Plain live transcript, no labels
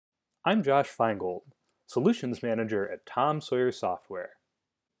I'm Josh Feingold, Solutions Manager at Tom Sawyer Software.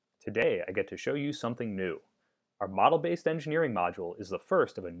 Today I get to show you something new. Our model-based engineering module is the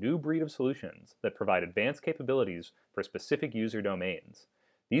first of a new breed of solutions that provide advanced capabilities for specific user domains.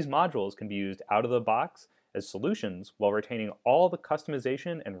 These modules can be used out of the box as solutions while retaining all the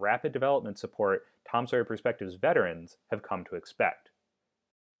customization and rapid development support Tom Sawyer Perspectives veterans have come to expect.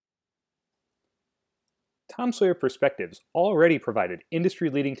 Tom Sawyer Perspectives already provided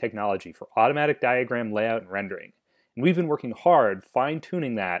industry-leading technology for automatic diagram layout and rendering, and we've been working hard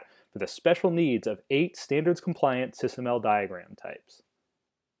fine-tuning that for the special needs of 8 standards-compliant SysML diagram types.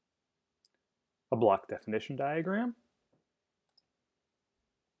 A block definition diagram,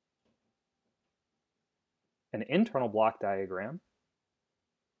 an internal block diagram,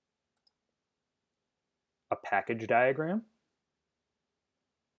 a package diagram,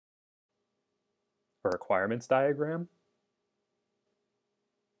 a requirements diagram,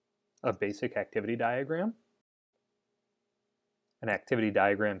 a basic activity diagram, an activity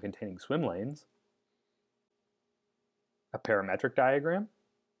diagram containing swim lanes, a parametric diagram,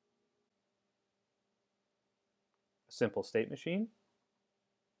 a simple state machine,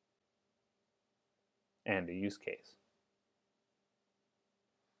 and a use case.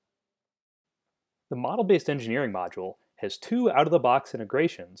 The model-based engineering module has 2 out-of-the-box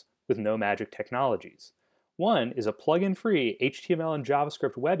integrations with no magic technologies. One is a plugin-free HTML and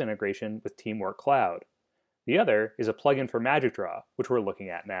JavaScript web integration with Teamwork Cloud. The other is a plugin for Magic Draw, which we're looking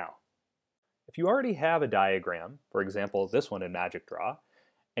at now. If you already have a diagram, for example this one in Magic Draw,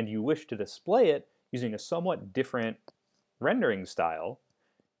 and you wish to display it using a somewhat different rendering style,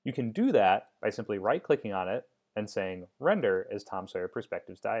 you can do that by simply right-clicking on it and saying Render as Tom Sawyer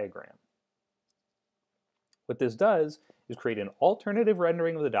Perspectives diagram. What this does is create an alternative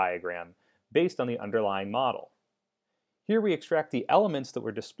rendering of the diagram based on the underlying model. Here we extract the elements that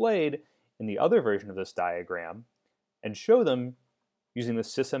were displayed in the other version of this diagram and show them using the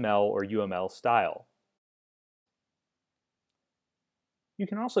SysML or UML style. You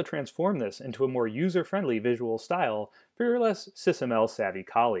can also transform this into a more user-friendly visual style for your less SysML-savvy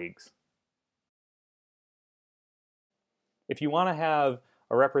colleagues. If you want to have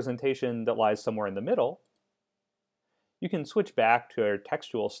a representation that lies somewhere in the middle, you can switch back to our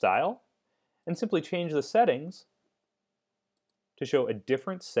textual style and simply change the settings to show a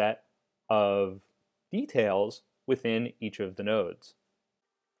different set of details within each of the nodes.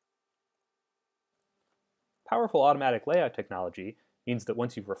 Powerful automatic layout technology means that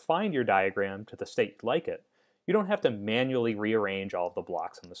once you've refined your diagram to the state you'd like it, you don't have to manually rearrange all of the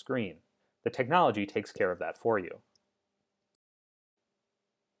blocks on the screen. The technology takes care of that for you.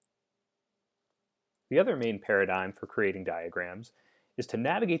 The other main paradigm for creating diagrams is to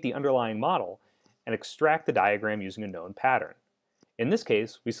navigate the underlying model and extract the diagram using a known pattern. In this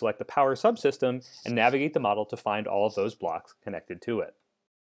case, we select the power subsystem and navigate the model to find all of those blocks connected to it.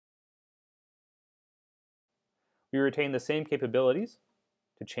 We retain the same capabilities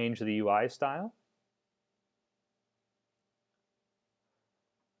to change the UI style,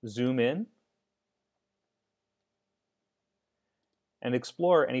 zoom in, and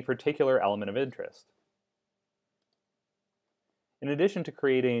explore any particular element of interest. In addition to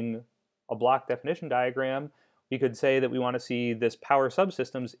creating a block definition diagram, we could say that we want to see this power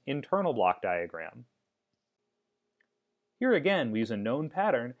subsystem's internal block diagram. Here again, we use a known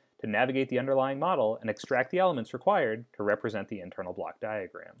pattern to navigate the underlying model and extract the elements required to represent the internal block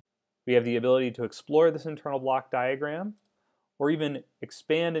diagram. We have the ability to explore this internal block diagram, or even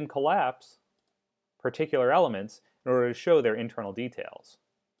expand and collapse particular elements in order to show their internal details.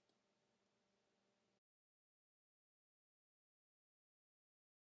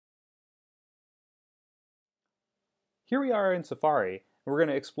 Here we are in Safari, and we're going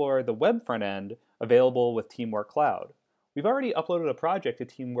to explore the web front end available with Teamwork Cloud. We've already uploaded a project to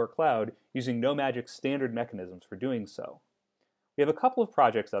Teamwork Cloud using no magic standard mechanisms for doing so. We have a couple of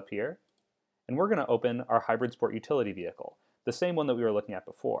projects up here, and we're going to open our hybrid sport utility vehicle, the same one that we were looking at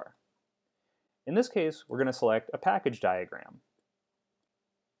before. In this case, we're going to select a package diagram.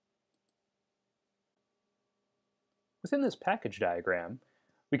 Within this package diagram,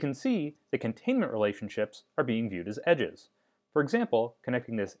 we can see the containment relationships are being viewed as edges. For example,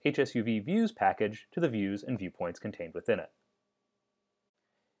 connecting this HSUV views package to the views and viewpoints contained within it.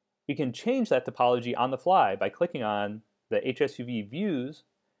 We can change that topology on the fly by clicking on the HSUV views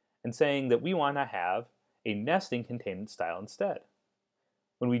and saying that we want to have a nesting containment style instead.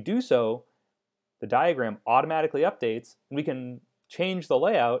 When we do so, the diagram automatically updates, and we can change the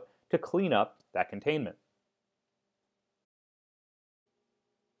layout to clean up that containment.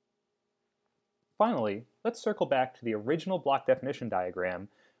 Finally, let's circle back to the original block definition diagram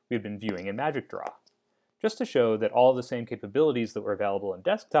we've been viewing in Magic Draw, just to show that all of the same capabilities that were available in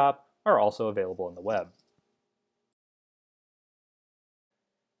desktop are also available in the web.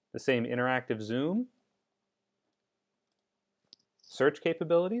 The same interactive zoom, search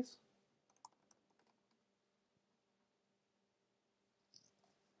capabilities,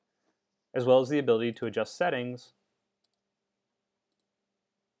 as well as the ability to adjust settings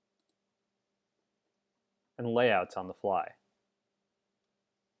and layouts on the fly.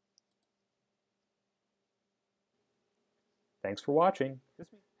 Thanks for watching,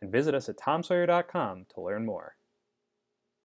 and visit us at tomsawyer.com to learn more.